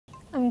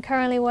I'm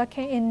currently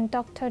working in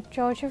Dr.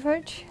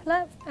 Georgievich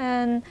lab,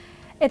 and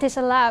it is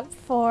a lab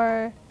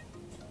for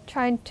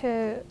trying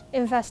to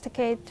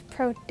investigate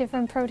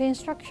different protein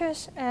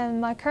structures.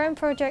 And my current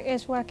project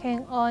is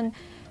working on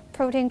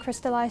protein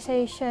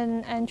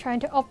crystallization and trying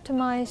to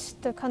optimize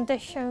the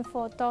condition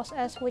for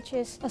DOS-S, which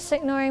is a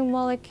signaling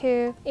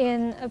molecule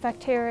in a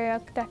bacteria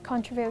that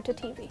contribute to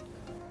TB.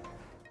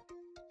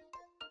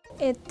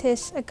 It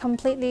is a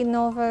completely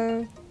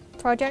novel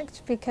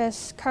project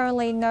because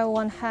currently no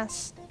one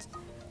has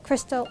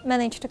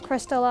managed to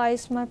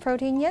crystallize my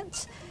protein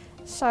yet.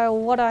 So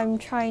what I'm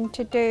trying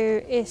to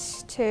do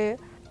is to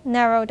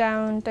narrow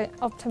down the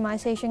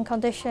optimization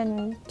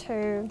condition to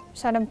a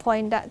certain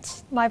point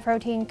that my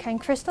protein can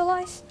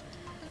crystallize.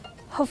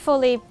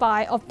 Hopefully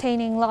by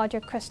obtaining larger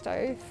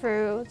crystal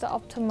through the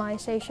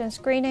optimization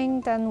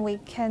screening, then we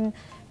can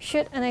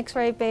shoot an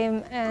X-ray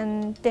beam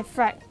and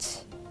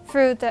diffract.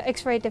 Through the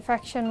X-ray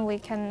diffraction, we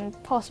can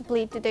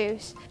possibly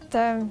deduce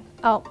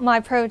my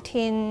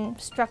protein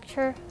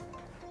structure.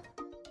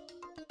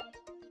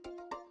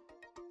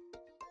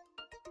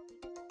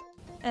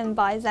 And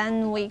by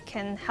then we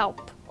can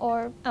help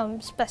or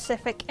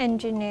specific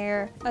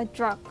engineer a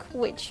drug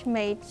which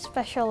may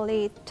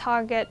specially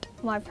target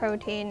my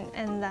protein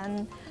and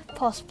then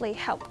possibly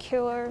help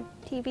cure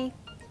TB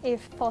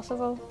if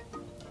possible.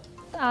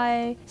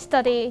 I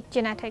study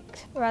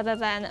genetics rather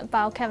than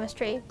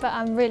biochemistry, but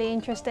I'm really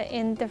interested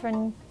in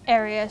different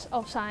areas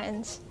of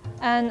science.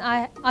 And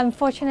I'm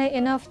fortunate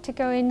enough to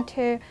go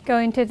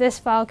into this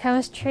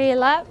biochemistry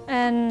lab,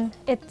 and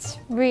it's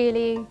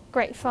really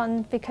great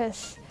fun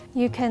because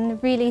you can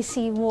really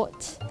see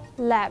what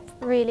lab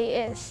really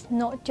is,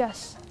 not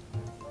just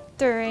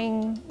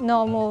during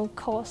normal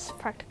course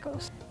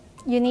practicals.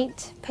 You need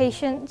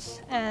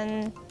patience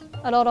and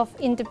a lot of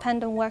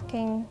independent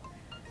working,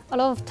 a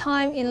lot of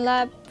time in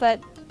lab, but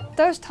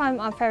those times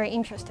are very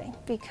interesting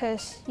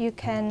because you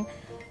can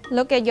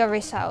look at your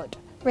result,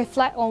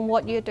 reflect on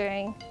what you're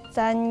doing,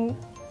 then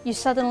you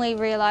suddenly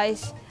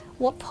realize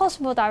what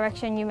possible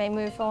direction you may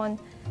move on.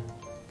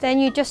 Then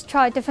you just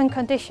try a different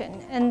condition,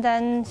 and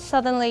then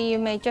suddenly you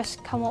may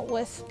just come up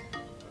with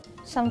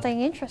something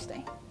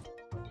interesting.